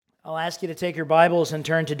I'll ask you to take your Bibles and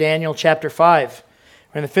turn to Daniel chapter 5.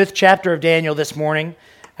 We're in the 5th chapter of Daniel this morning.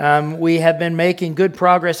 We have been making good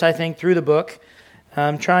progress, I think, through the book.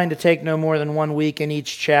 I'm trying to take no more than 1 week in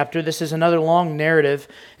each chapter. This is another long narrative.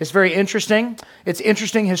 It's very interesting. It's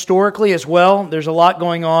interesting historically as well. There's a lot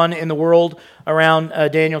going on in the world around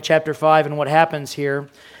Daniel chapter 5 and what happens here.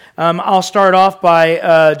 I'll start off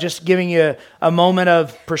by just giving you a moment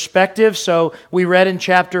of perspective. So we read in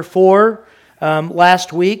chapter 4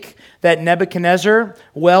 last week that Nebuchadnezzar,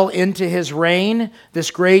 well into his reign, this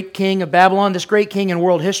great king of Babylon, this great king in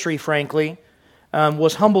world history, frankly,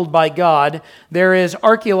 was humbled by God. There is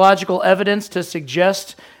archaeological evidence to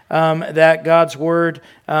suggest that God's word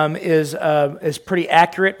is pretty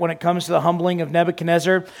accurate when it comes to the humbling of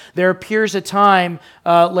Nebuchadnezzar. There appears a time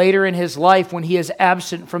later in his life when he is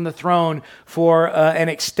absent from the throne for an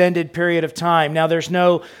extended period of time. Now, there's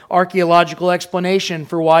no archaeological explanation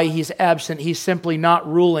for why he's absent. He's simply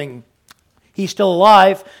not ruling. He's still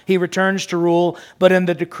alive. He returns to rule. But in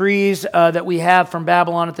the decrees that we have from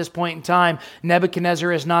Babylon at this point in time,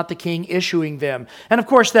 Nebuchadnezzar is not the king issuing them. And of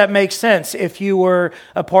course, that makes sense. If you were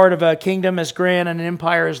a part of a kingdom as grand and an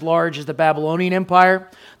empire as large as the Babylonian Empire,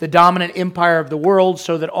 the dominant empire of the world,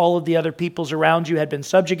 so that all of the other peoples around you had been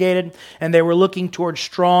subjugated, and they were looking towards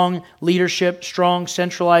strong leadership, strong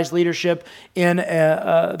centralized leadership in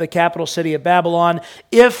the capital city of Babylon.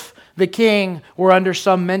 If the king were under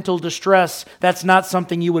some mental distress, that's not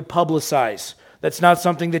something you would publicize. That's not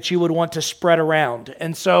something that you would want to spread around.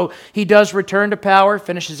 And so he does return to power,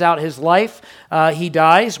 finishes out his life. He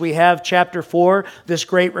dies. We have chapter 4, this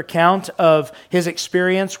great recount of his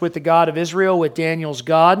experience with the God of Israel, with Daniel's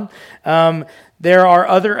God. There are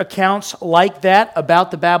other accounts like that about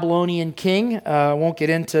the Babylonian king. I won't get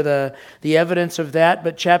into the evidence of that,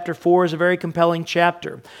 but chapter 4 is a very compelling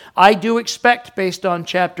chapter. I do expect, based on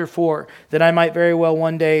chapter 4, that I might very well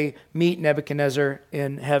one day meet Nebuchadnezzar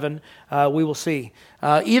in heaven. We will see.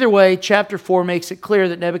 Either way, chapter 4 makes it clear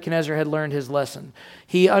that Nebuchadnezzar had learned his lesson.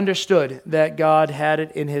 He understood that God had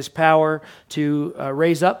it in his power to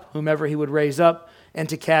raise up whomever he would raise up, and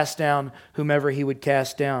to cast down whomever he would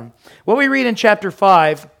cast down. What we read in chapter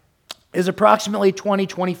 5 is approximately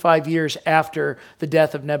 25 years after the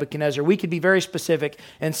death of Nebuchadnezzar. We could be very specific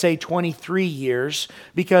and say 23 years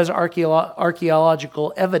because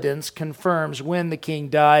archaeological evidence confirms when the king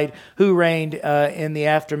died, who reigned in the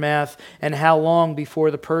aftermath, and how long before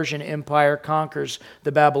the Persian Empire conquers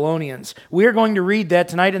the Babylonians. We are going to read that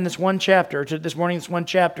tonight in this one chapter, this morning in this one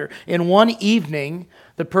chapter. In one evening,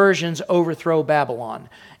 the Persians overthrow Babylon.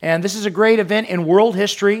 And this is a great event in world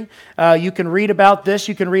history. You can read about this.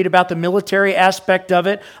 You can read about the military aspect of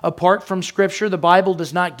it. Apart from Scripture, the Bible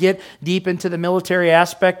does not get deep into the military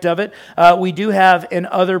aspect of it. We do have in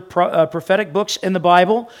other prophetic books in the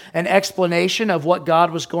Bible an explanation of what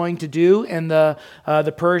God was going to do in the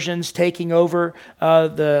Persians taking over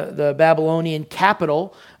the Babylonian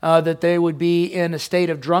capital, that they would be in a state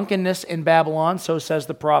of drunkenness in Babylon, so says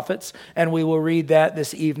the prophets, and we will read that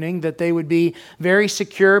this evening, that they would be very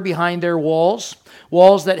secure behind their walls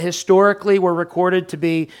that historically were recorded to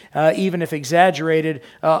be, even if exaggerated,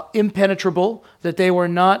 impenetrable, that they were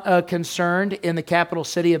not concerned in the capital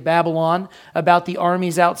city of Babylon about the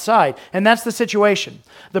armies outside. And that's the situation.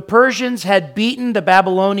 The Persians had beaten the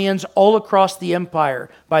Babylonians all across the empire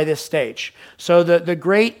by this stage. So the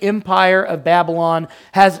great empire of Babylon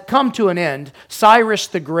has come to an end. Cyrus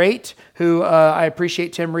the Great, who I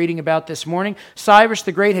appreciate Tim reading about this morning. Cyrus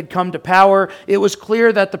the Great had come to power. It was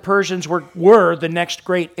clear that the Persians were the next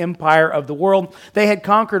great empire of the world. They had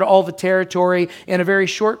conquered all the territory in a very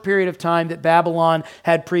short period of time that Babylon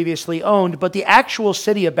had previously owned, but the actual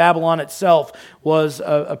city of Babylon itself was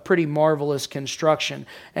a pretty marvelous construction.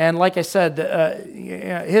 And like I said,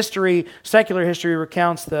 secular history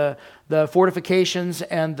recounts the fortifications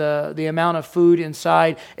and the amount of food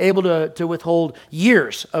inside, able to withhold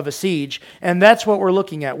years of a siege. And that's what we're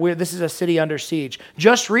looking at. This is a city under siege.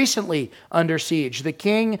 Just recently under siege. The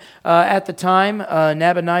king at the time,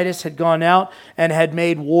 Nabonidus, had gone out and had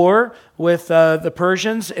made war with the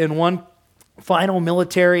Persians in one final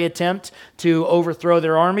military attempt to overthrow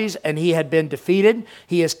their armies, and he had been defeated.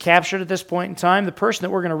 He is captured at this point in time. The person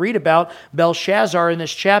that we're going to read about, Belshazzar, in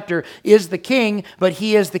this chapter, is the king, but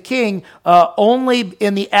he is the king only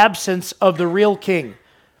in the absence of the real king.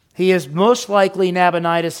 He is most likely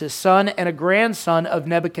Nabonidus' son and a grandson of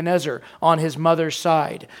Nebuchadnezzar on his mother's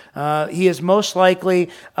side. He is most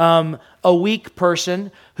likely a weak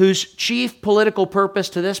person whose chief political purpose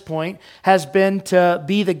to this point has been to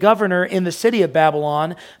be the governor in the city of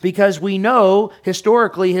Babylon, because we know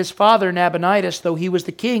historically his father Nabonidus, though he was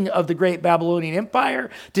the king of the great Babylonian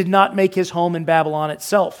Empire, did not make his home in Babylon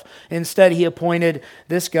itself. Instead, he appointed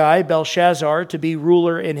this guy, Belshazzar, to be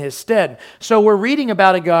ruler in his stead. So we're reading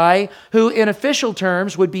about a guy who, in official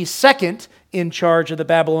terms, would be second in charge of the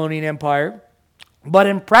Babylonian Empire. But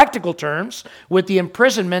in practical terms, with the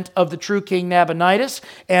imprisonment of the true king Nabonidus,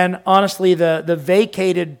 and honestly the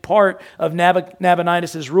vacated part of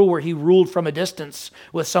Nabonidus' rule where he ruled from a distance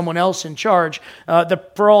with someone else in charge,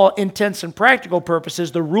 for all intents and practical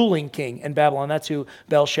purposes, the ruling king in Babylon. That's who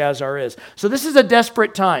Belshazzar is. So this is a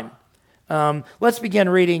desperate time. Let's begin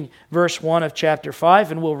reading verse 1 of chapter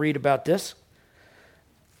 5, and we'll read about this.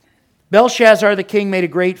 Belshazzar the king made a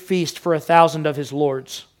great feast for 1,000 of his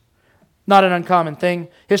lords. Not an uncommon thing.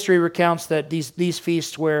 History recounts that these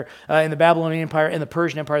feasts were in the Babylonian Empire, in the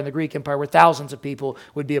Persian Empire, and the Greek Empire, where thousands of people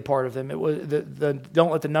would be a part of them. It was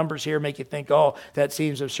don't let the numbers here make you think, oh, that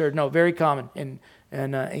seems absurd. No, very common in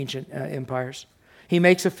ancient empires. He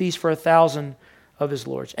makes a feast for 1,000 of his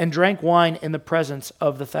lords, and drank wine in the presence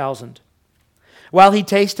of the 1,000. While he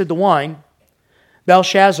tasted the wine,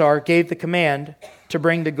 Belshazzar gave the command to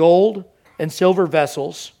bring the gold and silver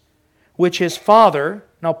vessels, which his father...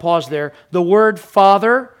 Now pause there. The word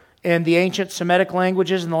father in the ancient Semitic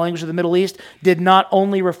languages and the language of the Middle East did not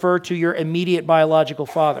only refer to your immediate biological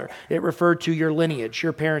father. It referred to your lineage,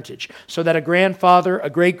 your parentage. So that a grandfather,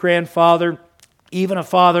 a great-grandfather, even a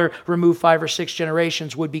father removed 5 or 6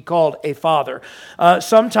 generations would be called a father.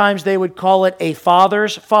 Sometimes they would call it a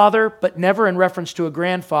father's father, but never in reference to a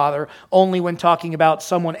grandfather, only when talking about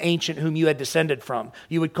someone ancient whom you had descended from.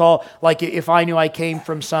 You would call, like if I knew I came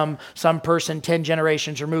from some person 10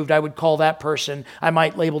 generations removed, I would call that person, I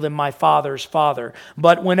might label them my father's father.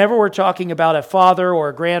 But whenever we're talking about a father or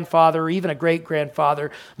a grandfather or even a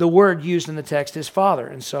great-grandfather, the word used in the text is father.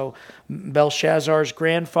 And so Belshazzar's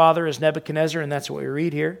grandfather is Nebuchadnezzar, and that's what we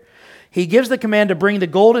read here. He gives the command to bring the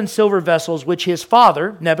gold and silver vessels which his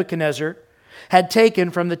father, Nebuchadnezzar, had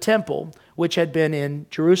taken from the temple which had been in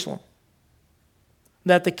Jerusalem,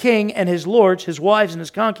 that the king and his lords, his wives and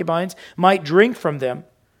his concubines, might drink from them.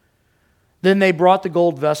 Then they brought the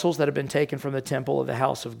gold vessels that had been taken from the temple of the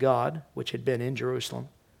house of God, which had been in Jerusalem.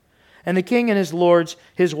 And the king and his lords,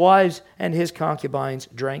 his wives and his concubines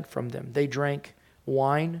drank from them. They drank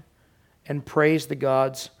wine and praised the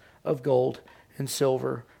gods of gold and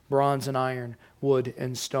silver, bronze and iron, wood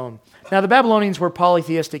and stone. Now the Babylonians were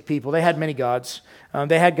polytheistic people. They had many gods.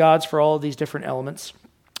 They had gods for all of these different elements.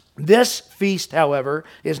 This feast, however,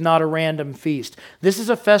 is not a random feast. This is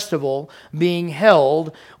a festival being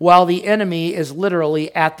held while the enemy is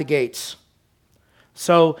literally at the gates.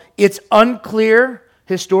 So it's unclear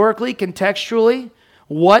historically, contextually,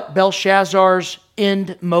 what Belshazzar's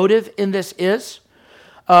end motive in this is.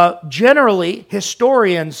 Generally,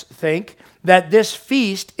 historians think that this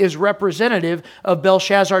feast is representative of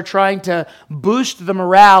Belshazzar trying to boost the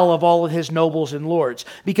morale of all of his nobles and lords.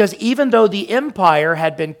 Because even though the empire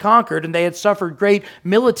had been conquered and they had suffered great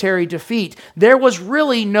military defeat, there was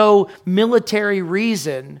really no military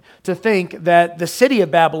reason to think that the city of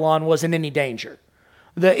Babylon was in any danger.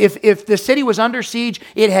 If the city was under siege,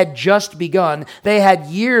 it had just begun. They had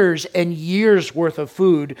years and years worth of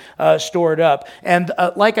food stored up. And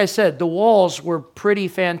like I said, the walls were pretty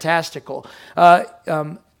fantastical.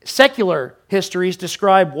 Secular histories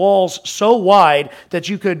describe walls so wide that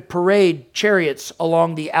you could parade chariots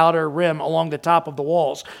along the outer rim, along the top of the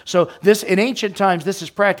walls. So this, in ancient times, this is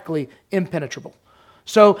practically impenetrable.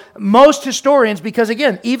 So most historians, because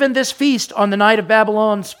again, even this feast on the night of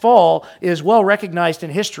Babylon's fall is well recognized in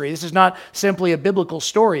history. This is not simply a biblical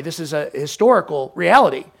story. This is a historical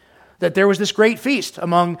reality, that there was this great feast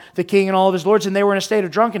among the king and all of his lords, and they were in a state of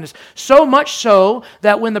drunkenness. So much so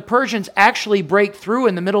that when the Persians actually break through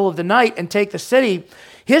in the middle of the night and take the city,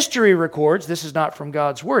 history records, this is not from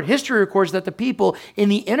God's word, history records that the people in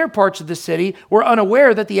the inner parts of the city were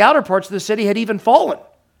unaware that the outer parts of the city had even fallen.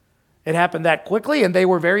 It happened that quickly, and they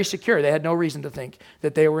were very secure. They had no reason to think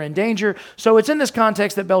that they were in danger. So it's in this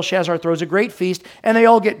context that Belshazzar throws a great feast, and they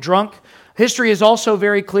all get drunk. History is also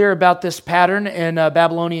very clear about this pattern in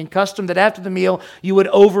Babylonian custom, that after the meal, you would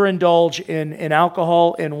overindulge in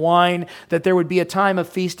alcohol and wine, that there would be a time of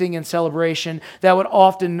feasting and celebration that would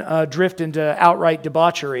often drift into outright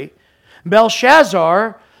debauchery.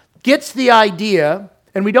 Belshazzar gets the idea,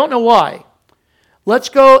 and we don't know why. Let's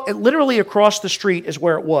go, literally across the street is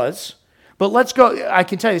where it was. But let's go, I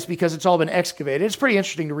can tell you this because it's all been excavated. It's pretty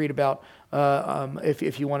interesting to read about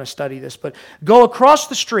if you want to study this. But go across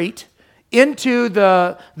the street into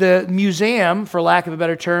the museum, for lack of a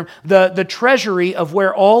better term, the treasury of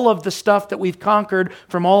where all of the stuff that we've conquered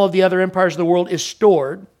from all of the other empires of the world is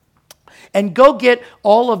stored. And go get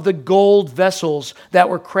all of the gold vessels that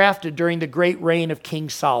were crafted during the great reign of King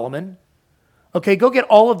Solomon. Okay, go get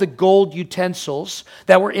all of the gold utensils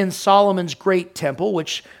that were in Solomon's great temple,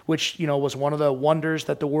 which was one of the wonders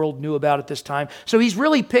that the world knew about at this time. So he's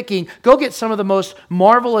really picking, go get some of the most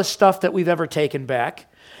marvelous stuff that we've ever taken back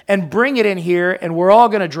and bring it in here, and we're all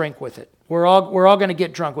going to drink with it. We're all going to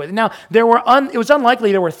get drunk with it. Now, it was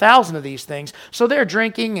unlikely there were 1,000 of these things, so they're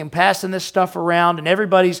drinking and passing this stuff around, and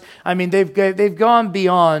they've gone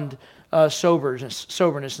beyond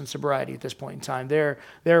soberness and sobriety at this point in time. They're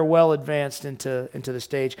well advanced into the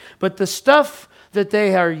stage. But the stuff that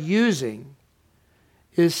they are using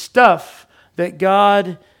is stuff that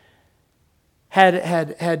God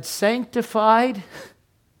had sanctified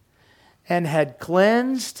and had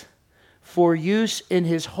cleansed for use in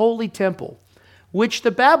his holy temple, which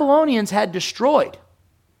the Babylonians had destroyed.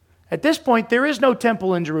 At this point, there is no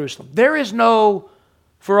temple in Jerusalem. There is no,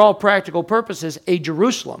 for all practical purposes, a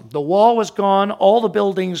Jerusalem. The wall was gone, all the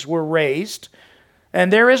buildings were razed,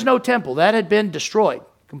 and there is no temple. That had been destroyed,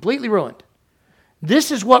 completely ruined.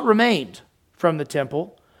 This is what remained from the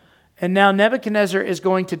temple. And now Nebuchadnezzar is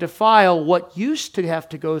going to defile what used to have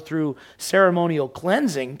to go through ceremonial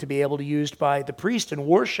cleansing to be able to be used by the priest in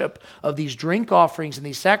worship of these drink offerings and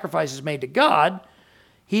these sacrifices made to God.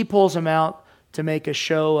 He pulls them out to make a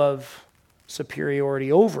show of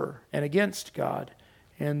superiority over and against God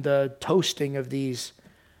and the toasting of these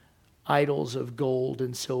idols of gold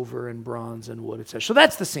and silver and bronze and wood, etc. So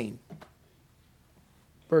that's the scene.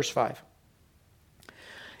 Verse 5.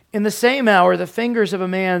 In the same hour, the fingers of a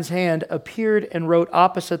man's hand appeared and wrote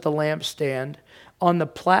opposite the lampstand on the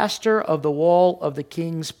plaster of the wall of the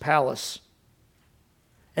king's palace.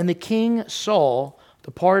 And the king saw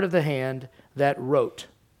the part of the hand that wrote.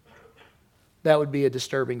 That would be a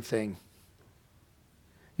disturbing thing.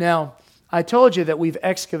 Now, I told you that we've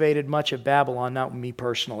excavated much of Babylon, not me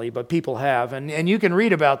personally, but people have. And you can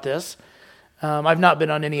read about this. I've not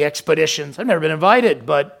been on any expeditions. I've never been invited,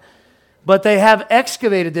 but they have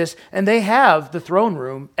excavated this, and they have the throne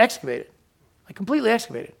room excavated, like completely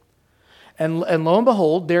excavated. And lo and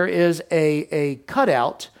behold, there is a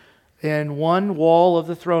cutout in one wall of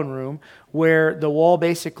the throne room where the wall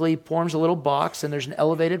basically forms a little box, and there's an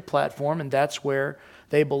elevated platform, and that's where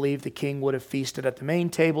they believe the king would have feasted at the main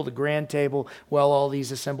table, the grand table, while all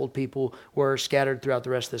these assembled people were scattered throughout the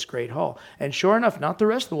rest of this great hall. And sure enough, not the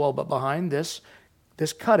rest of the wall, but behind this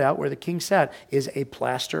cutout where the king sat is a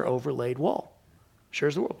plaster overlaid wall. Sure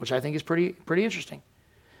as the world, which I think is pretty interesting.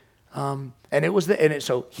 So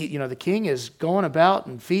the king is going about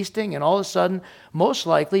and feasting, and all of a sudden, most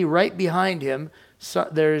likely right behind him,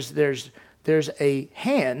 there's a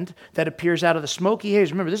hand that appears out of the smoky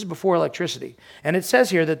haze. Remember, this is before electricity. And it says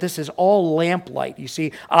here that this is all lamplight. You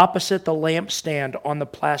see, opposite the lampstand on the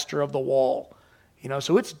plaster of the wall.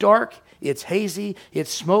 So it's dark, it's hazy,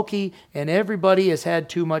 it's smoky, and everybody has had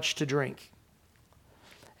too much to drink.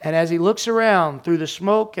 And as he looks around through the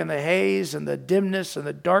smoke and the haze and the dimness and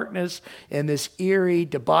the darkness in this eerie,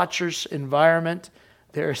 debaucherous environment,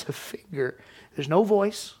 there's a finger. There's no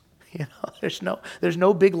voice. There's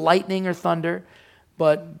no big lightning or thunder,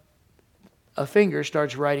 but a finger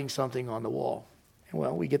starts writing something on the wall. And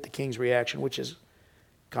well, we get the king's reaction, which is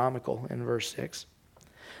comical in verse 6.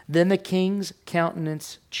 Then the king's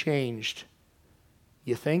countenance changed.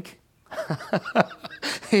 You think?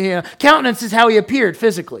 Yeah. Countenance is how he appeared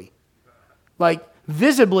physically. Like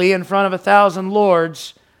visibly in front of 1,000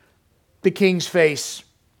 lords, the king's face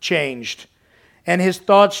changed. And his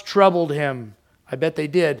thoughts troubled him. I bet they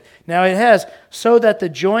did. Now it has, so that the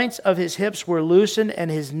joints of his hips were loosened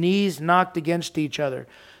and his knees knocked against each other.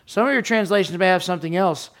 Some of your translations may have something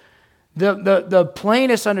else. The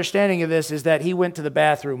plainest understanding of this is that he went to the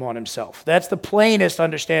bathroom on himself. That's the plainest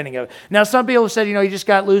understanding of it. Now, some people have said, he just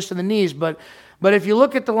got loose in the knees, but if you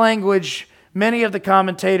look at the language, many of the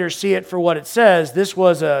commentators see it for what it says. This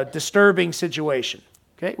was a disturbing situation,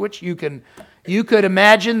 okay? Which you could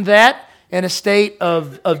imagine that in a state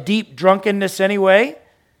of deep drunkenness anyway.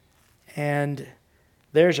 And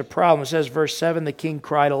there's a problem. It says, verse 7, the king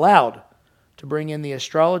cried aloud to bring in the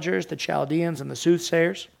astrologers, the Chaldeans, and the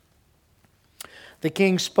soothsayers. The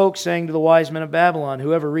king spoke, saying to the wise men of Babylon,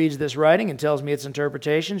 whoever reads this writing and tells me its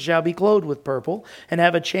interpretation shall be clothed with purple and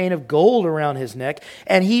have a chain of gold around his neck,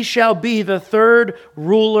 and he shall be the third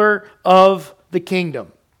ruler of the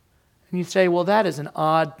kingdom. And you say, well, that is an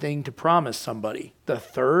odd thing to promise somebody, the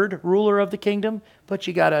third ruler of the kingdom. But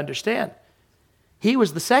you got to understand, he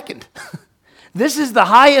was the second. This is the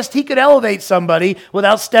highest he could elevate somebody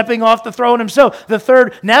without stepping off the throne himself. The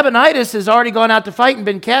third, Nabonidus, has already gone out to fight and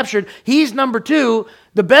been captured. He's number 2.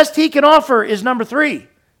 The best he can offer is number 3.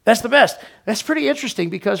 That's the best. That's pretty interesting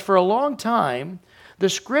because for a long time, the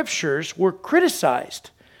scriptures were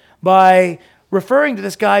criticized by referring to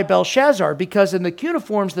this guy Belshazzar because in the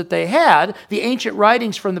cuneiforms that they had, the ancient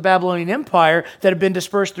writings from the Babylonian Empire that had been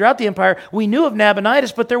dispersed throughout the empire, we knew of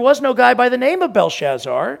Nabonidus, but there was no guy by the name of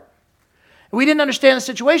Belshazzar. We didn't understand the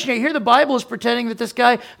situation. Yet here the Bible is pretending that this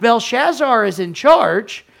guy Belshazzar is in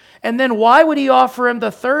charge. And then why would he offer him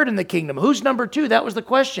the third in the kingdom? Who's number 2? That was the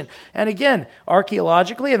question. And again,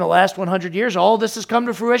 archaeologically, in the last 100 years, all this has come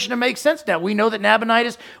to fruition and makes sense now. We know that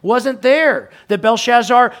Nabonidus wasn't there. That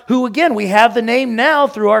Belshazzar, who again, we have the name now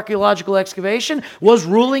through archaeological excavation, was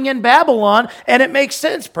ruling in Babylon. And it makes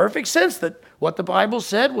sense, perfect sense, that what the Bible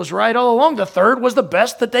said was right all along. The third was the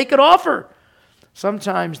best that they could offer.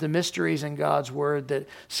 Sometimes the mysteries in God's word that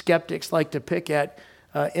skeptics like to pick at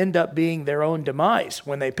end up being their own demise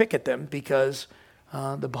when they pick at them because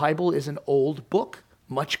the Bible is an old book,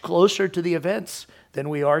 much closer to the events than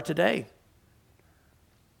we are today.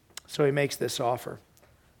 So he makes this offer.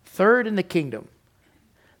 Third in the kingdom.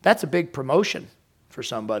 That's a big promotion for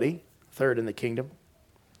somebody, third in the kingdom.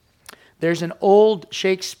 There's an old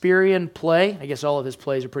Shakespearean play. I guess all of his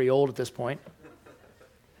plays are pretty old at this point.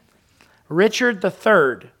 Richard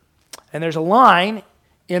III. And there's a line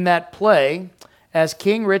in that play as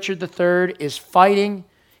King Richard III is fighting.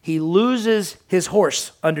 He loses his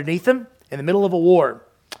horse underneath him in the middle of a war.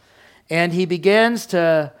 And he begins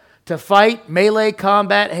to fight melee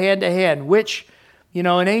combat hand-to-hand, which, in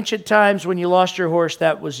ancient times when you lost your horse,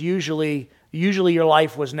 that was usually your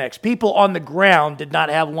life was next. People on the ground did not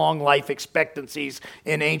have long life expectancies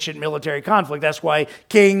in ancient military conflict. That's why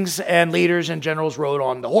kings and leaders and generals rode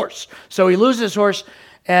on the horse. So he loses his horse,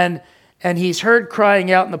 and he's heard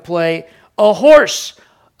crying out in the play, "A horse,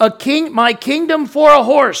 a king, my kingdom for a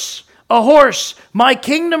horse, my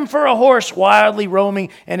kingdom for a horse," wildly roaming.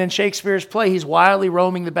 And in Shakespeare's play, he's wildly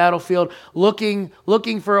roaming the battlefield, looking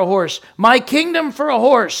for a horse. "My kingdom for a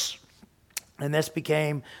horse." And this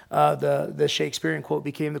became, the Shakespearean quote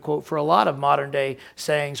became the quote for a lot of modern day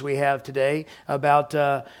sayings we have today about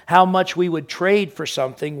how much we would trade for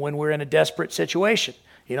something when we're in a desperate situation.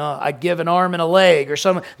 I'd give an arm and a leg or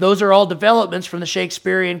some. Those are all developments from the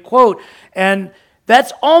Shakespearean quote. And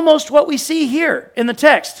that's almost what we see here in the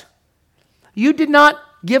text. You did not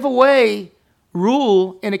give away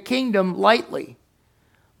rule in a kingdom lightly.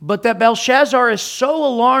 But that Belshazzar is so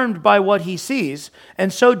alarmed by what he sees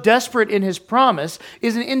and so desperate in his promise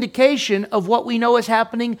is an indication of what we know is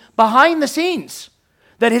happening behind the scenes.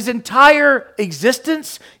 That his entire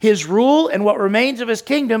existence, his rule, and what remains of his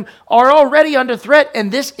kingdom are already under threat,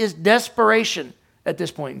 and this is desperation at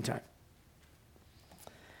this point in time.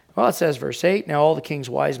 Well, it says, verse 8, "Now all the king's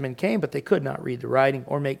wise men came, but they could not read the writing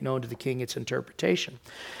or make known to the king its interpretation.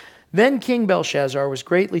 Then King Belshazzar was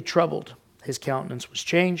greatly troubled. His countenance was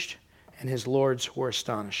changed, and his lords were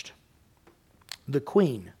astonished." The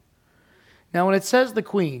queen. Now, when it says the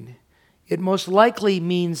queen, it most likely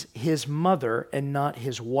means his mother and not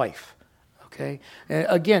his wife. Okay? And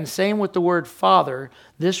again, same with the word father.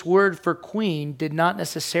 This word for queen did not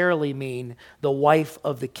necessarily mean the wife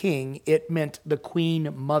of the king. It meant the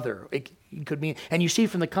queen mother. It could mean, and you see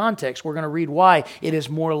from the context, we're going to read why it is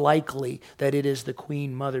more likely that it is the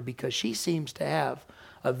queen mother, because she seems to have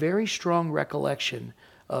a very strong recollection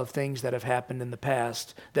of things that have happened in the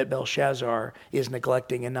past that Belshazzar is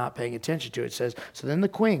neglecting and not paying attention to. It says, "So then the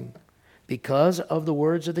queen, because of the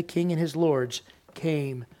words of the king and his lords,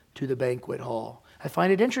 came to the banquet hall." I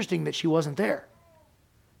find it interesting that she wasn't there.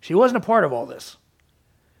 She wasn't a part of all this.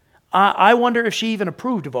 I wonder if she even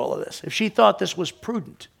approved of all of this, if she thought this was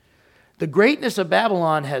prudent. The greatness of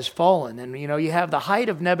Babylon has fallen, and you have the height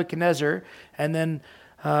of Nebuchadnezzar, and then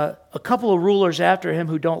a couple of rulers after him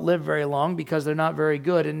who don't live very long because they're not very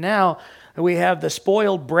good. And now we have the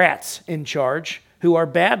spoiled brats in charge who are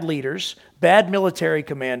bad leaders, bad military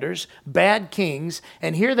commanders, bad kings.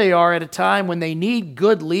 And here they are at a time when they need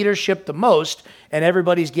good leadership the most, and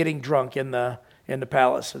everybody's getting drunk in the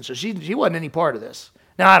palace. And so she wasn't any part of this.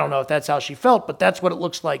 Now, I don't know if that's how she felt, but that's what it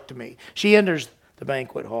looks like to me. She enters the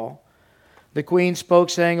banquet hall. The queen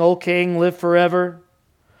spoke, saying, "O king, live forever.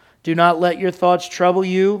 Do not let your thoughts trouble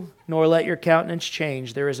you, nor let your countenance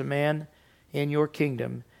change. There is a man in your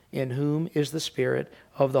kingdom in whom is the Spirit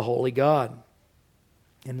of the Holy God.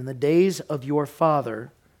 And in the days of your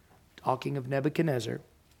father," talking of Nebuchadnezzar,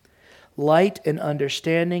 "light and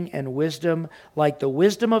understanding and wisdom, like the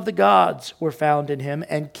wisdom of the gods, were found in him.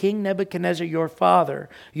 And King Nebuchadnezzar, your father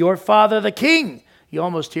the king, You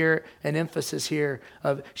almost hear an emphasis here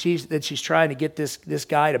of she's trying to get this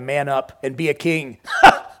guy to man up and be a king.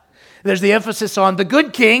 There's the emphasis on the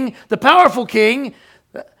good king, the powerful king,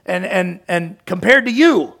 and compared to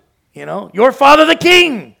you, your father the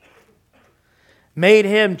king, made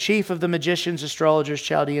him chief of the magicians, astrologers,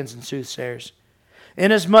 Chaldeans, and soothsayers.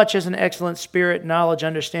 Inasmuch as an excellent spirit, knowledge,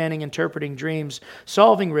 understanding, interpreting dreams,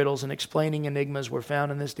 solving riddles, and explaining enigmas were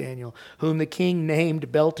found in this Daniel, whom the king named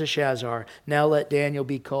Belteshazzar. Now let Daniel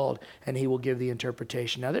be called, and he will give the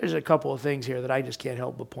interpretation. Now there's a couple of things here that I just can't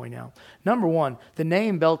help but point out. Number one, the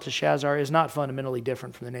name Belteshazzar is not fundamentally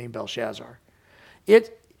different from the name Belshazzar.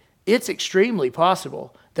 It's extremely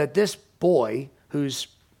possible that this boy, who's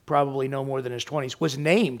probably no more than his 20s, was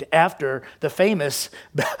named after the famous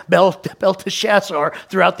Belteshazzar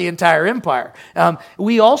throughout the entire empire.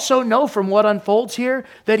 We also know from what unfolds here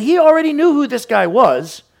that he already knew who this guy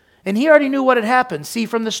was, and he already knew what had happened. See,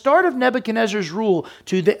 from the start of Nebuchadnezzar's rule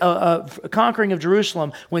to the conquering of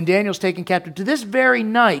Jerusalem, when Daniel's taken captive, to this very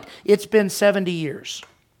night, it's been 70 years.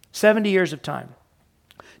 70 years of time.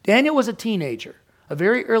 Daniel was a teenager. A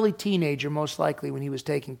very early teenager, most likely, when he was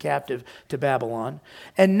taken captive to Babylon.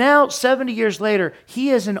 And now, 70 years later,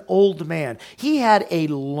 he is an old man. He had a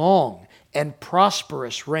long and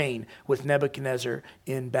prosperous reign with Nebuchadnezzar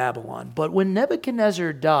in Babylon. But when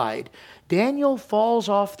Nebuchadnezzar died, Daniel falls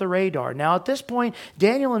off the radar. Now, at this point,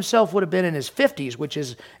 Daniel himself would have been in his 50s, which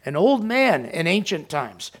is an old man in ancient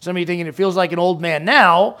times. Some of you thinking it feels like an old man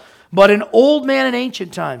now, but an old man in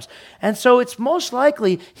ancient times. And so it's most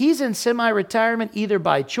likely he's in semi-retirement either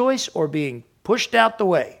by choice or being pushed out the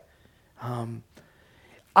way.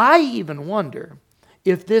 I even wonder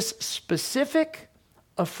if this specific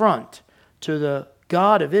affront to the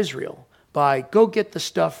God of Israel by go get the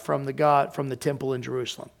stuff from the temple in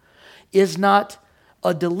Jerusalem is not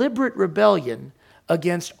a deliberate rebellion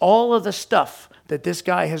against all of the stuff that this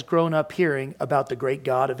guy has grown up hearing about the great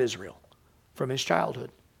God of Israel from his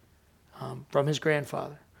childhood. From his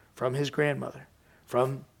grandfather, from his grandmother,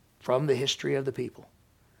 from the history of the people.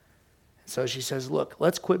 So she says, look,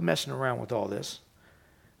 let's quit messing around with all this.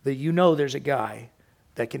 That there's a guy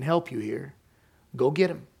that can help you here. Go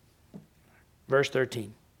get him. Verse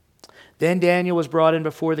 13. Then Daniel was brought in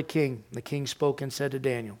before the king. The king spoke and said to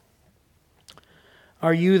Daniel,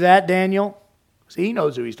 are you that Daniel? See, he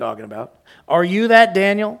knows who he's talking about. Are you that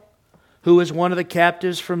Daniel, who is one of the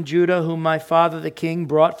captives from Judah, whom my father the king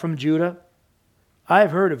brought from Judah? I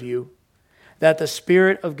have heard of you, that the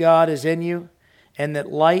Spirit of God is in you, and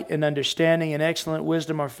that light and understanding and excellent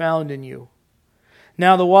wisdom are found in you.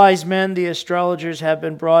 Now the wise men, the astrologers, have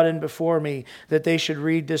been brought in before me, that they should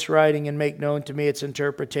read this writing and make known to me its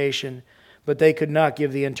interpretation. But they could not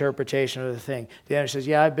give the interpretation of the thing. Daniel says,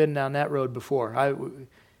 yeah, I've been down that road before.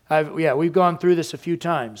 We've gone through this a few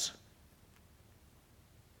times.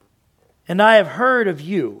 And I have heard of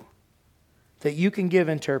you that you can give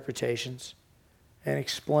interpretations and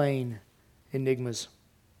explain enigmas.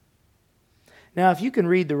 Now, if you can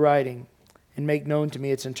read the writing and make known to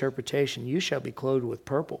me its interpretation, you shall be clothed with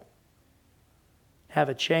purple, have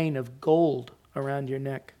a chain of gold around your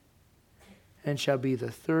neck, and shall be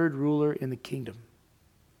the third ruler in the kingdom.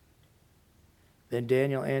 Then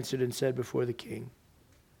Daniel answered and said before the king,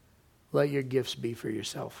 let your gifts be for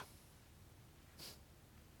yourself.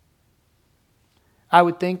 I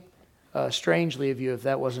would think strangely of you if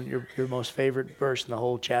that wasn't your most favorite verse in the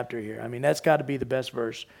whole chapter here. I mean, that's got to be the best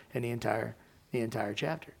verse in the entire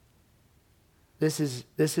chapter. This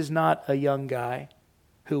is not a young guy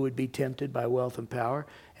who would be tempted by wealth and power,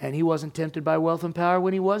 and he wasn't tempted by wealth and power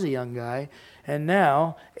when he was a young guy. And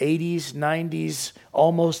now, 80s, 90s,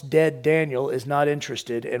 almost dead Daniel is not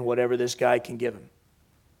interested in whatever this guy can give him.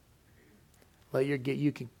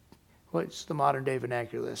 What's the modern day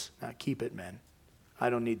vernacular of this? Now keep it, man. I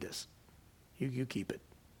don't need this. You keep it.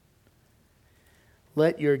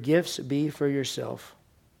 Let your gifts be for yourself.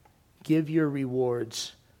 Give your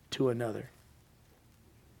rewards to another.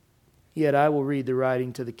 Yet I will read the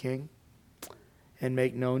writing to the king and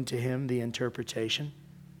make known to him the interpretation.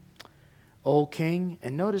 O king,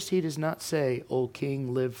 and notice he does not say, O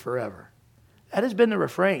king, live forever. That has been the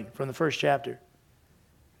refrain from the first chapter.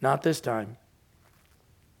 Not this time.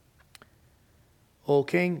 O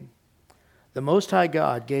king, the Most High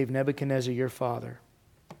God gave Nebuchadnezzar your father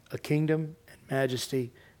a kingdom and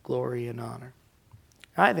majesty, glory and honor.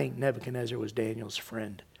 I think Nebuchadnezzar was Daniel's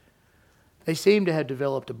friend. They seem to have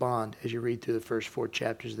developed a bond as you read through the first 4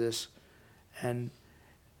 chapters of this. And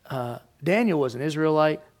Daniel was an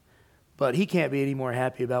Israelite, but he can't be any more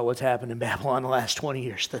happy about what's happened in Babylon the last 20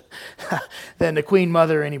 years than the Queen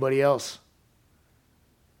Mother or anybody else.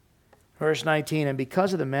 Verse 19, and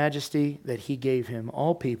because of the majesty that he gave him,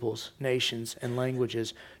 all peoples, nations, and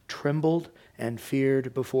languages trembled and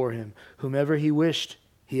feared before him. Whomever he wished,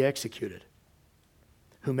 he executed.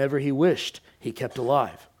 Whomever he wished, he kept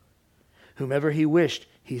alive. Whomever he wished,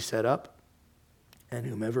 he set up. And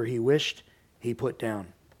whomever he wished, he put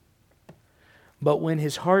down. But when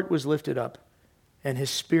his heart was lifted up, and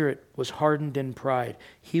his spirit was hardened in pride,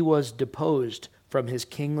 he was deposed from his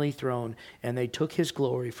kingly throne, and they took his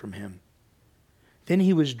glory from him. Then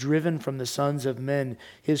he was driven from the sons of men.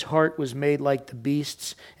 His heart was made like the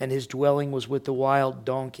beasts, and his dwelling was with the wild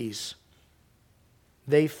donkeys.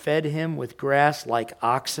 They fed him with grass like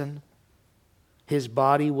oxen. His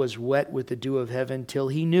body was wet with the dew of heaven, till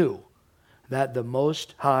he knew that the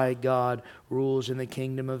Most High God rules in the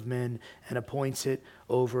kingdom of men and appoints it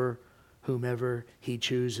over whomever he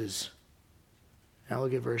chooses. Now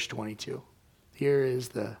look at verse 22. Here is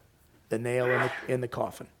the nail in the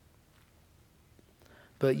coffin.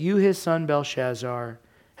 But you, his son Belshazzar,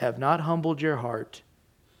 have not humbled your heart,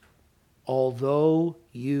 although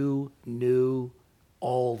you knew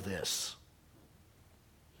all this.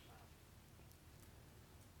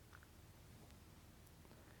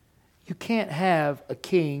 You can't have a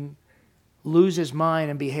king lose his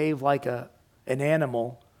mind and behave like an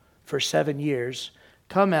animal for 7 years,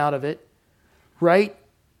 come out of it, write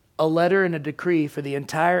a letter and a decree for the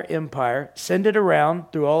entire empire, send it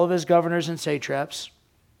around through all of his governors and satraps,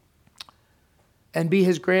 and be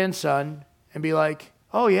his grandson and be like,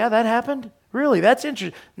 oh yeah, that happened? Really? That's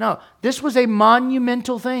interesting. No, this was a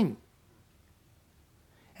monumental thing.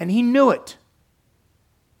 And he knew it.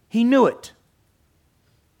 He knew it.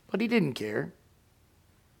 But he didn't care.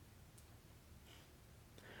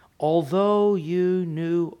 Although you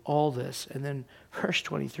knew all this, and then verse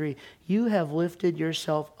 23, you have lifted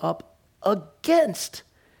yourself up against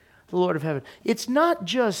the Lord of heaven. It's not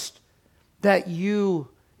just that you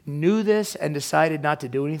knew this and decided not to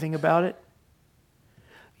do anything about it.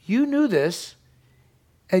 You knew this,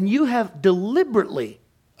 and you have deliberately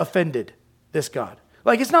offended this God.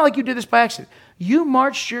 Like, it's not like you did this by accident. You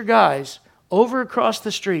marched your guys over across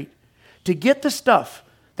the street to get the stuff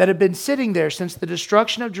that had been sitting there since the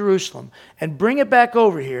destruction of Jerusalem and bring it back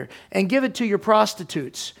over here and give it to your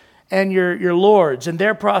prostitutes and your lords and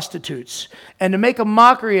their prostitutes, and to make a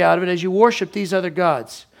mockery out of it as you worship these other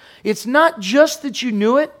gods. It's not just that you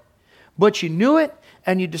knew it, but you knew it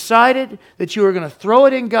and you decided that you were going to throw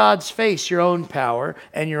it in God's face, your own power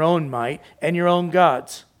and your own might and your own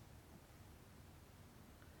gods.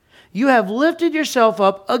 You have lifted yourself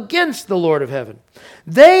up against the Lord of heaven.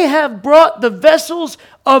 They have brought the vessels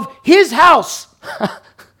of his house.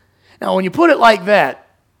 Now, when you put it like that,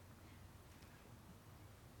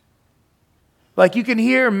 like you can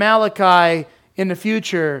hear Malachi in the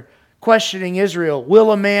future questioning Israel,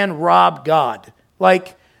 will a man rob God?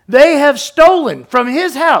 Like, they have stolen from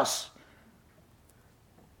his house.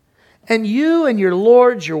 And you and your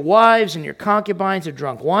lords, your wives, and your concubines have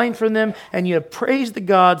drunk wine from them, and you have praised the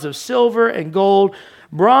gods of silver and gold,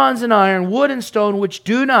 bronze and iron, wood and stone, which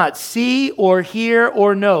do not see or hear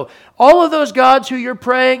or know. All of those gods who you're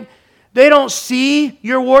praying, they don't see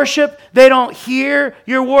your worship. They don't hear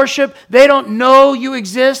your worship. They don't know you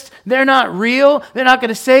exist. They're not real. They're not going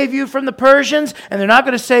to save you from the Persians, and they're not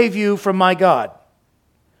going to save you from my God.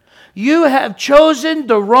 You have chosen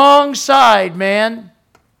the wrong side, man.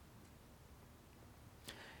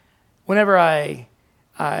 Whenever I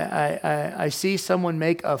see someone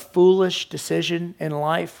make a foolish decision in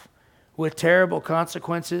life with terrible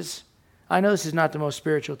consequences, I know this is not the most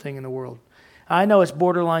spiritual thing in the world. I know it's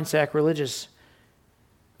borderline sacrilegious.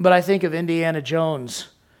 But I think of Indiana Jones.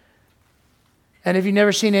 And if you've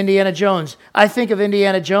never seen Indiana Jones, I think of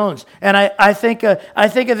Indiana Jones. And I think of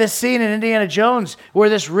this scene in Indiana Jones where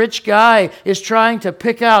this rich guy is trying to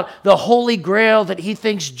pick out the holy grail that he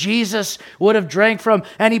thinks Jesus would have drank from.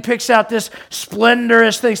 And he picks out this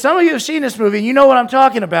splendorous thing. Some of you have seen this movie and you know what I'm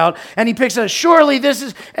talking about. And he picks out, surely this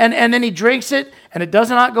is, and then he drinks it. And it does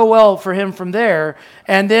not go well for him from there.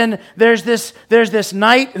 And then there's this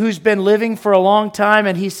knight who's been living for a long time.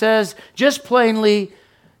 And he says, just plainly,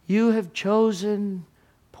 you have chosen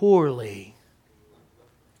poorly.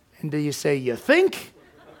 And do you say, you think?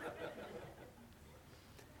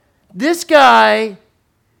 This guy,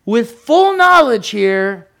 with full knowledge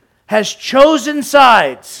here, has chosen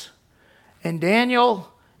sides. And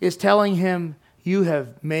Daniel is telling him, you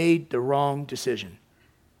have made the wrong decision.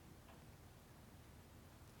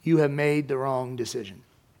 You have made the wrong decision.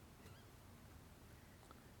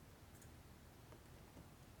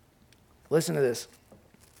 Listen to this.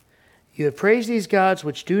 You have praised these gods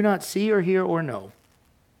which do not see or hear or know.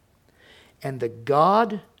 And the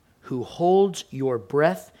God who holds your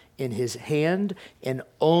breath in his hand and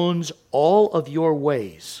owns all of your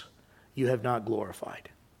ways, you have not glorified.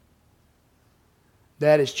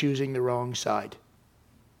 That is choosing the wrong side.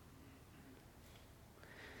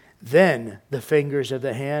 Then the fingers of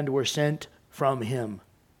the hand were sent from him,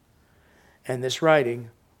 and this writing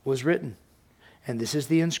was written. And this is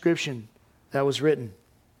the inscription that was written.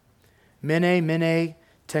 Mene, mene,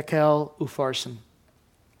 tekel, upharsin.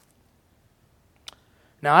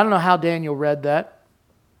 Now, I don't know how Daniel read that.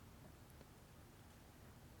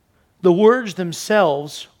 The words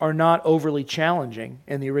themselves are not overly challenging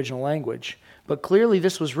in the original language, but clearly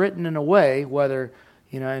this was written in a way, whether,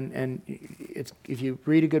 and it's, if you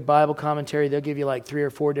read a good Bible commentary, they'll give you like 3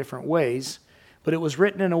 or 4 different ways, but it was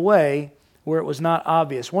written in a way where it was not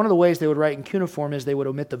obvious. One of the ways they would write in cuneiform is they would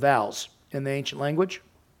omit the vowels in the ancient language.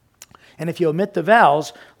 And if you omit the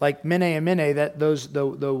vowels, like mene and mene,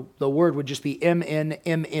 the word would just be mn,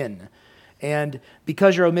 mn. And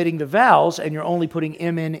because you're omitting the vowels and you're only putting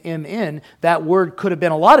mn, mn, that word could have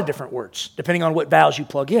been a lot of different words, depending on what vowels you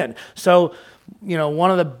plug in. So,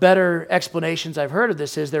 one of the better explanations I've heard of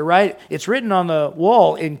this is it's written on the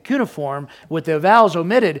wall in cuneiform with the vowels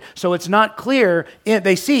omitted, so it's not clear.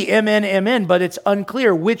 They see mn, mn, but it's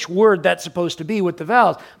unclear which word that's supposed to be with the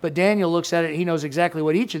vowels. But Daniel looks at it, he knows exactly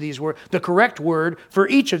what each of these were, the correct word for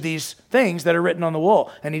each of these things that are written on the wall.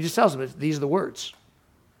 And he just tells them, these are the words.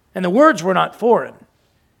 And the words were not foreign.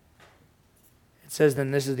 It says,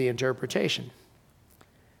 then this is the interpretation.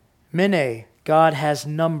 Mene, God has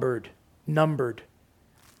numbered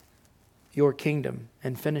your kingdom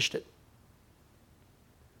and finished it.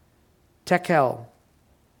 Tekel,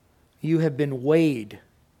 you have been weighed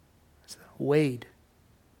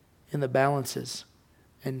in the balances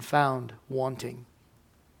and found wanting.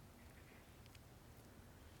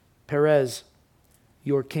 Perez,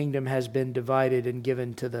 your kingdom has been divided and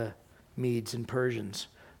given to the Medes and Persians.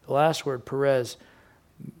 The last word, Perez,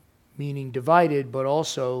 meaning divided, but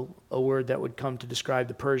also a word that would come to describe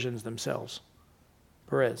the Persians themselves.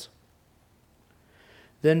 Perez.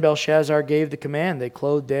 Then Belshazzar gave the command. They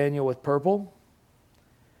clothed Daniel with purple,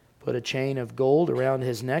 put a chain of gold around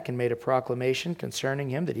his neck, and made a proclamation concerning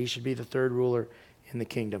him that he should be the third ruler in the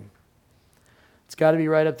kingdom. It's got to be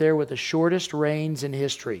right up there with the shortest reigns in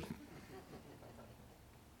history.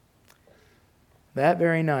 That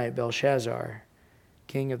very night, Belshazzar,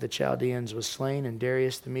 king of the Chaldeans, was slain, and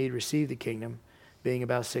Darius the Mede received the kingdom, being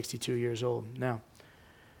about 62 years old. Now,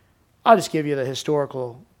 I'll just give you the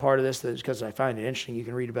historical part of this because I find it interesting. You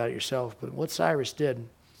can read about it yourself. But what Cyrus did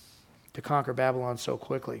to conquer Babylon so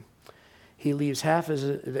quickly, he leaves half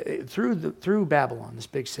through Babylon, this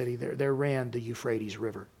big city. There ran the Euphrates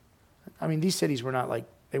River. I mean, these cities were not like,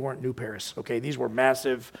 they weren't New Paris. Okay, these were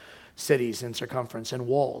massive cities in circumference and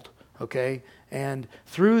walled. Okay, and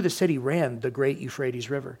through the city ran the great Euphrates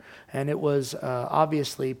River, and it was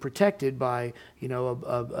obviously protected by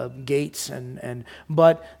gates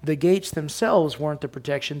but the gates themselves weren't the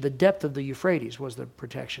protection. The depth of the Euphrates was the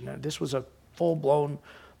protection. And this was a full-blown,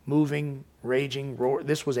 moving, raging roar.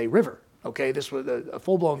 This was a river. Okay, this was a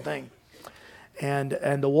full-blown thing, and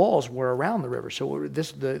the walls were around the river, so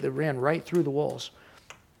they ran right through the walls.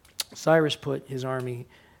 Cyrus put his army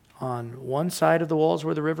on one side of the walls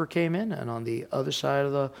where the river came in, and on the other side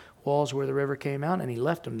of the walls where the river came out, and he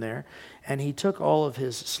left them there. And he took all of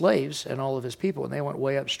his slaves and all of his people, and they went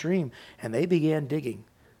way upstream, and they began digging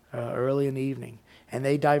early in the evening. And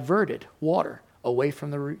they diverted water away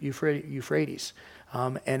from the Euphrates.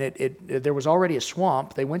 And there was already a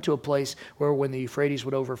swamp. They went to a place where when the Euphrates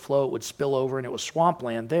would overflow, it would spill over, and it was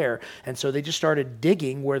swampland there. And so they just started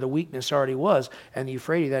digging where the weakness already was, and the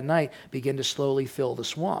Euphrates that night began to slowly fill the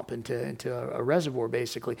swamp into a reservoir,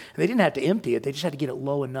 basically. And they didn't have to empty it. They just had to get it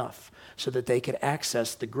low enough so that they could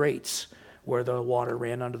access the grates where the water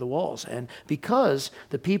ran under the walls. And because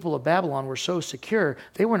the people of Babylon were so secure,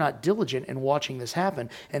 they were not diligent in watching this happen.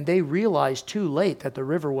 And they realized too late that the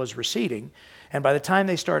river was receding. And by the time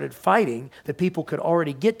they started fighting, the people could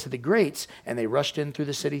already get to the grates, and they rushed in through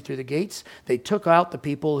the city, through the gates. They took out the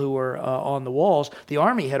people who were on the walls. The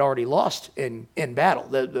army had already lost in battle.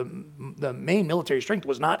 The main military strength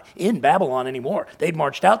was not in Babylon anymore. They'd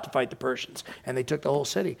marched out to fight the Persians, and they took the whole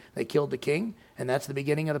city. They killed the king, and that's the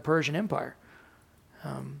beginning of the Persian Empire.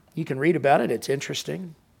 You can read about it. It's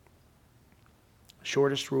interesting.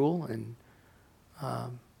 Shortest rule in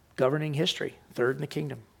governing history, third in the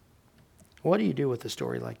kingdom. What do you do with a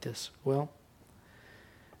story like this? Well,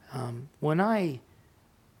 when I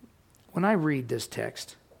read this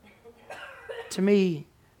text, to me,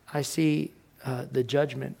 I see the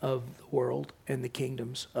judgment of the world and the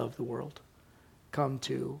kingdoms of the world come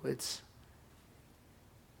to its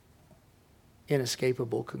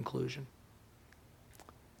inescapable conclusion.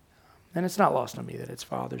 And it's not lost on me that it's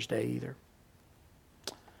Father's Day either.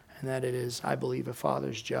 And that it is, I believe, a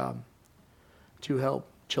father's job to help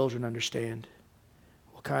children understand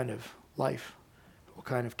what kind of life, what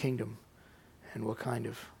kind of kingdom, and what kind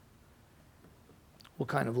of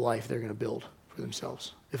life they're going to build for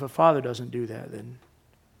themselves. If a father doesn't do that, then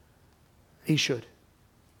he should.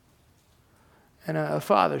 And a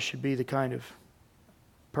father should be the kind of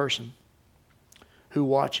person who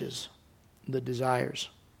watches the desires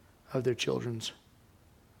of their children's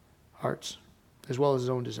hearts, as well as his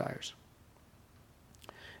own desires.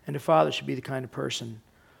 And a father should be the kind of person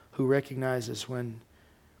who recognizes when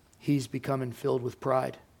he's becoming filled with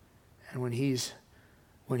pride and when he's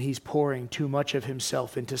pouring too much of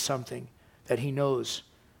himself into something that he knows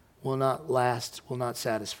will not last, will not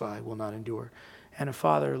satisfy, will not endure. And a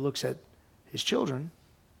father looks at his children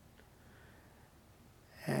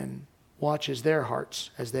and watches their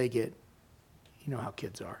hearts as they get, you know how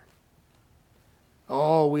kids are.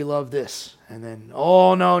 Oh, we love this. And then,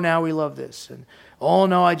 oh no, now we love this. And oh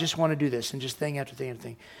no, I just want to do this. And just thing after thing after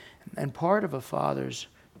thing. And part of a father's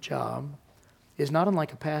job is not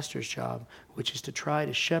unlike a pastor's job, which is to try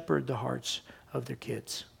to shepherd the hearts of their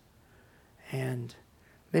kids. And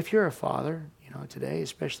if you're a father, today,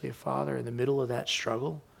 especially a father in the middle of that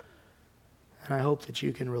struggle, and I hope that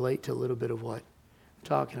you can relate to a little bit of what I'm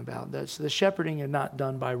talking about. That's the shepherding is not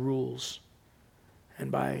done by rules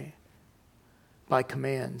and by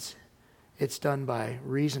commands. It's done by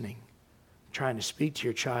reasoning, trying to speak to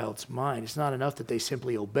your child's mind. It's not enough that they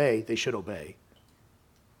simply obey. They should obey.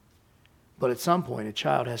 But at some point, a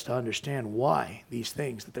child has to understand why these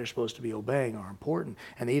things that they're supposed to be obeying are important.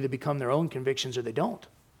 And they either become their own convictions or they don't.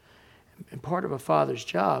 And part of a father's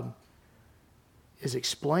job is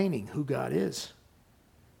explaining who God is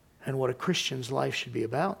and what a Christian's life should be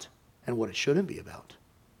about and what it shouldn't be about.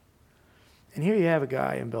 And here you have a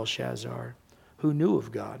guy in Belshazzar who knew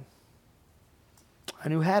of God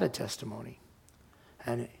and who had a testimony.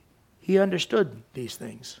 And he understood these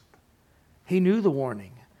things. He knew the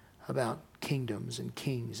warning about kingdoms and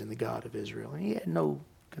kings and the God of Israel. And he had no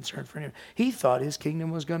concern for him. He thought his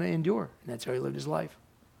kingdom was going to endure. And that's how he lived his life.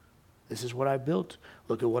 This is what I've built.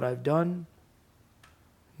 Look at what I've done.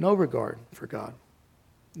 No regard for God.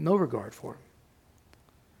 No regard for him.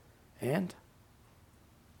 And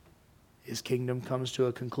his kingdom comes to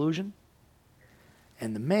a conclusion.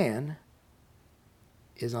 And the man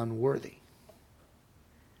is unworthy.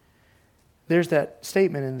 There's that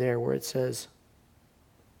statement in there where it says,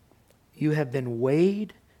 you have been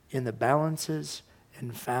weighed in the balances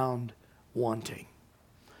and found wanting.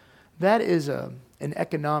 That is an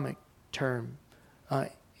economic term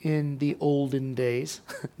in the olden days.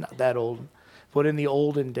 Not that old, but in the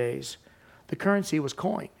olden days. The currency was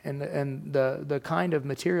coin, and the kind of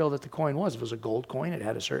material that the coin was. If it was a gold coin, it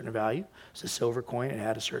had a certain value. If it was a silver coin, it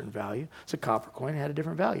had a certain value. If it was a copper coin, it had a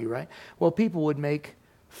different value, right? Well, people would make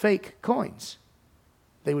fake coins.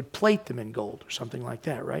 They would plate them in gold or something like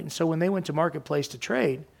that, right? And so when they went to marketplace to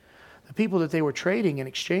trade, the people that they were trading and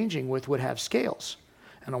exchanging with would have scales.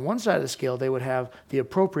 And on one side of the scale, they would have the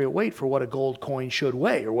appropriate weight for what a gold coin should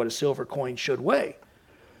weigh or what a silver coin should weigh.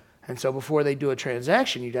 And so before they do a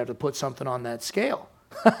transaction, you'd have to put something on that scale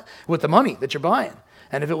with the money that you're buying.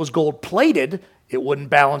 And if it was gold plated, it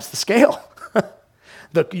wouldn't balance the scale.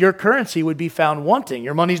 Your currency would be found wanting.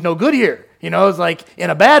 Your money's no good here. It's like in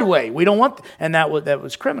a bad way. We don't want, and that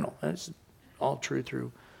was criminal. And it's all true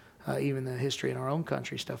through even the history in our own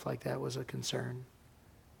country. Stuff like that was a concern.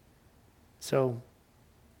 So,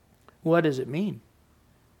 what does it mean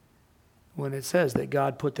when it says that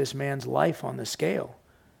God put this man's life on the scale?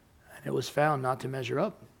 And it was found not to measure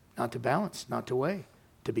up, not to balance, not to weigh,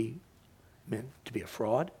 to be a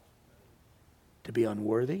fraud, to be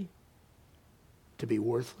unworthy, to be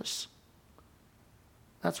worthless.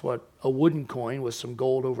 That's what a wooden coin with some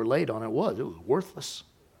gold overlaid on it was. It was worthless.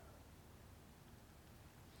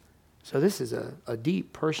 So this is a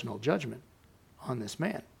deep personal judgment on this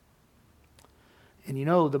man. And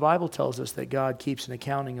the Bible tells us that God keeps an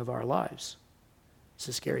accounting of our lives. It's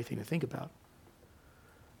a scary thing to think about.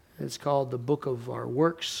 It's called the book of our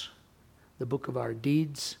works, the book of our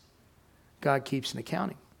deeds. God keeps an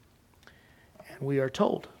accounting. And we are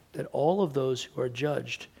told that all of those who are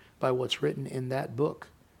judged by what's written in that book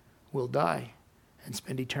will die and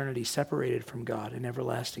spend eternity separated from God in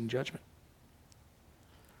everlasting judgment.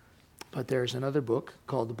 But there's another book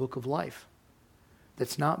called the Book of Life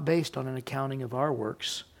that's not based on an accounting of our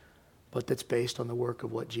works, but that's based on the work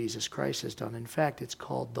of what Jesus Christ has done. In fact, it's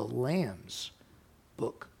called the Lamb's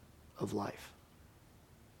Book of Life.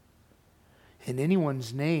 And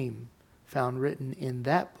anyone's name found written in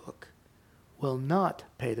that book will not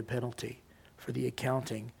pay the penalty for the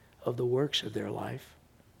accounting of the works of their life,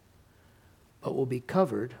 but will be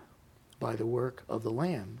covered by the work of the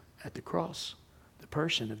Lamb at the cross, the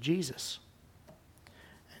person of Jesus.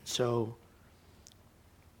 And so,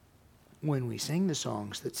 when we sing the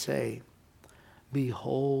songs that say,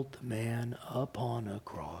 "Behold the man upon a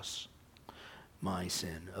cross, my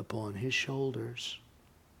sin upon his shoulders,"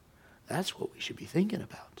 that's what we should be thinking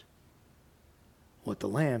about. What the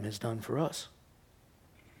Lamb has done for us.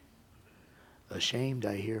 "Ashamed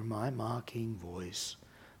I hear my mocking voice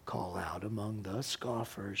call out among the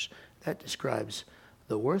scoffers." That describes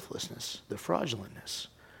the worthlessness, the fraudulentness,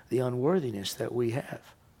 the unworthiness that we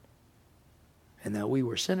have. And that we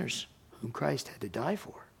were sinners whom Christ had to die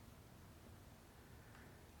for.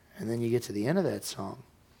 And then you get to the end of that song,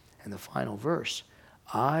 and the final verse,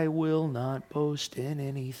 "I will not boast in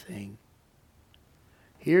anything."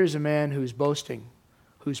 Here's a man who's boasting,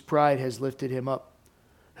 whose pride has lifted him up,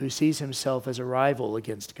 who sees himself as a rival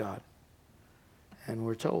against God. And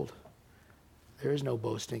we're told, there is no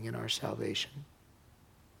boasting in our salvation.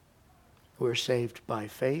 We're saved by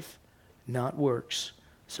faith, not works,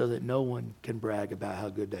 so that no one can brag about how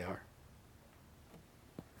good they are.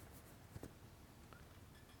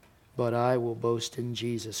 But I will boast in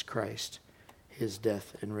Jesus Christ, his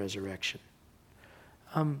death and resurrection.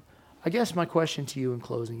 I guess my question to you in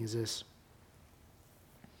closing is this.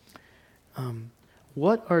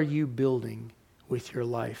 What are you building with your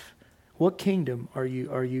life? What kingdom are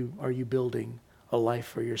you building a life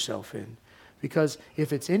for yourself in? Because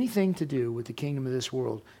if it's anything to do with the kingdom of this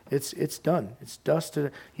world, it's done. It's dust.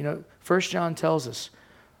 1 John tells us,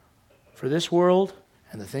 "For this world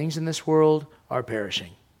and the things in this world are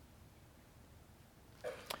perishing."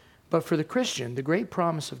 But for the Christian, the great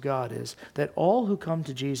promise of God is that all who come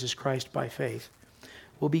to Jesus Christ by faith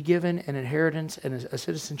will be given an inheritance and a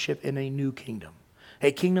citizenship in a new kingdom,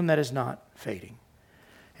 a kingdom that is not fading.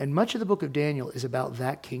 And much of the book of Daniel is about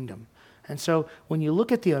that kingdom. And so when you look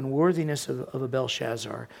at the unworthiness of a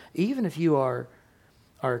Belshazzar, even if you are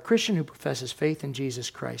a Christian who professes faith in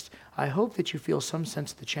Jesus Christ, I hope that you feel some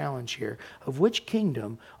sense of the challenge here of which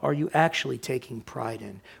kingdom are you actually taking pride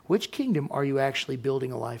in? Which kingdom are you actually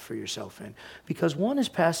building a life for yourself in? Because one is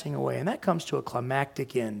passing away, and that comes to a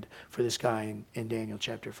climactic end for this guy in Daniel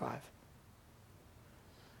chapter 5.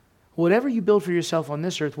 Whatever you build for yourself on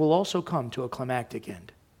this earth will also come to a climactic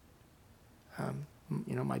end.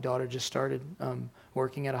 My daughter just started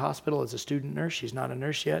working at a hospital as a student nurse. She's not a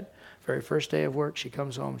nurse yet. Very first day of work, she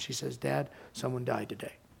comes home and she says, "Dad, someone died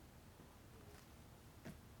today."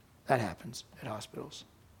 That happens at hospitals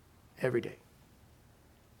every day.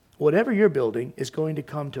 Whatever you're building is going to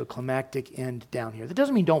come to a climactic end down here. That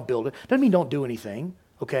doesn't mean don't build it. Doesn't mean don't do anything,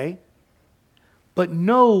 okay? But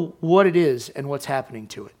know what it is and what's happening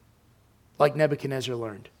to it, like Nebuchadnezzar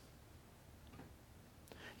learned.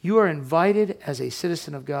 You are invited as a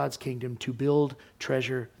citizen of God's kingdom to build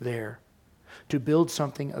treasure there, to build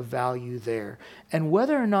something of value there. And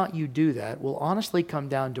whether or not you do that will honestly come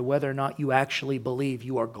down to whether or not you actually believe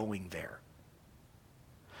you are going there.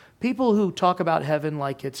 People who talk about heaven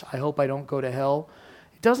like it's, "I hope I don't go to hell,"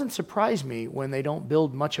 it doesn't surprise me when they don't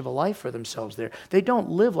build much of a life for themselves there. They don't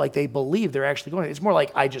live like they believe they're actually going. It's more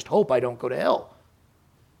like, "I just hope I don't go to hell."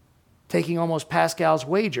 Taking almost Pascal's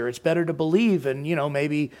wager. It's better to believe and,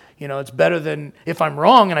 maybe, it's better than if I'm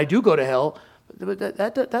wrong and I do go to hell. But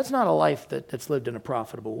that's not a life that's lived in a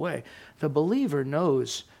profitable way. The believer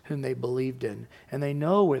knows whom they believed in, and they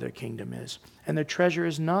know where their kingdom is. And their treasure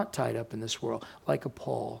is not tied up in this world, like a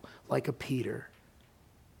Paul, like a Peter.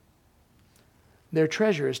 Their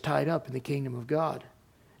treasure is tied up in the kingdom of God.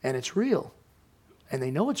 And it's real. And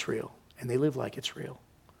they know it's real. And they live like it's real.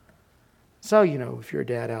 So, if you're a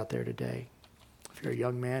dad out there today, if you're a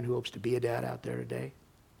young man who hopes to be a dad out there today,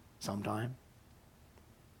 sometime,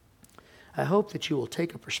 I hope that you will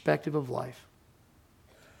take a perspective of life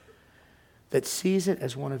that sees it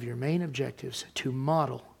as one of your main objectives to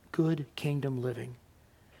model good kingdom living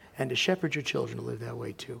and to shepherd your children to live that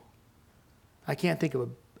way too. I can't think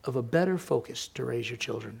of a better focus to raise your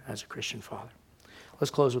children as a Christian father. Let's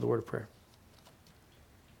close with a word of prayer.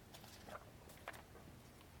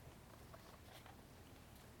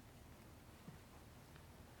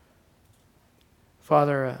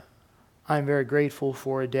 Father, I'm very grateful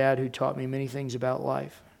for a dad who taught me many things about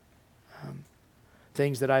life,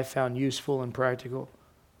 things that I found useful and practical.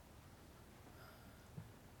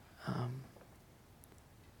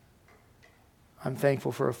 I'm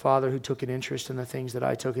thankful for a father who took an interest in the things that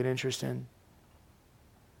I took an interest in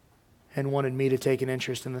and wanted me to take an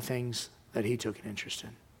interest in the things that he took an interest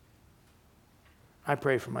in. I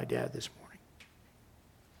pray for my dad this morning,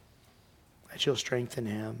 that you'll strengthen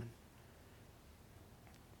him.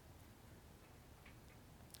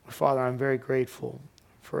 Father, I'm very grateful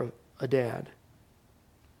for a dad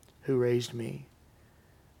who raised me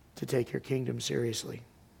to take your kingdom seriously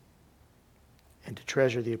and to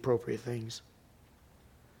treasure the appropriate things.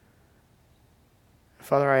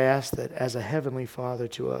 Father, I ask that as a heavenly Father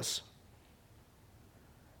to us,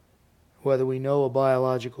 whether we know a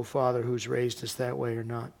biological father who's raised us that way or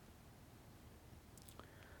not,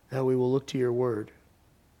 that we will look to your word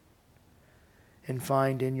and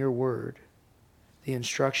find in your word the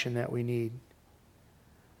instruction that we need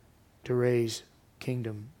to raise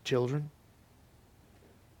kingdom children,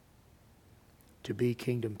 to be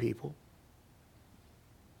kingdom people,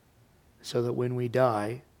 so that when we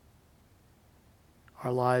die,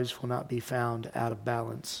 our lives will not be found out of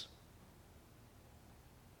balance,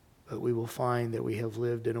 but we will find that we have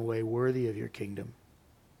lived in a way worthy of your kingdom,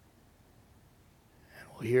 and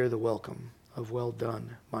we'll hear the welcome of, "Well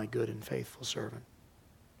done, my good and faithful servant.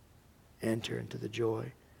 Enter into the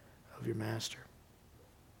joy of your master."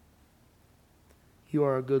 You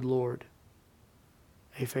are a good Lord,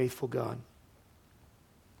 a faithful God.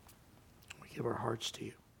 We give our hearts to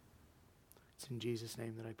you. It's in Jesus'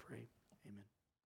 name that I pray.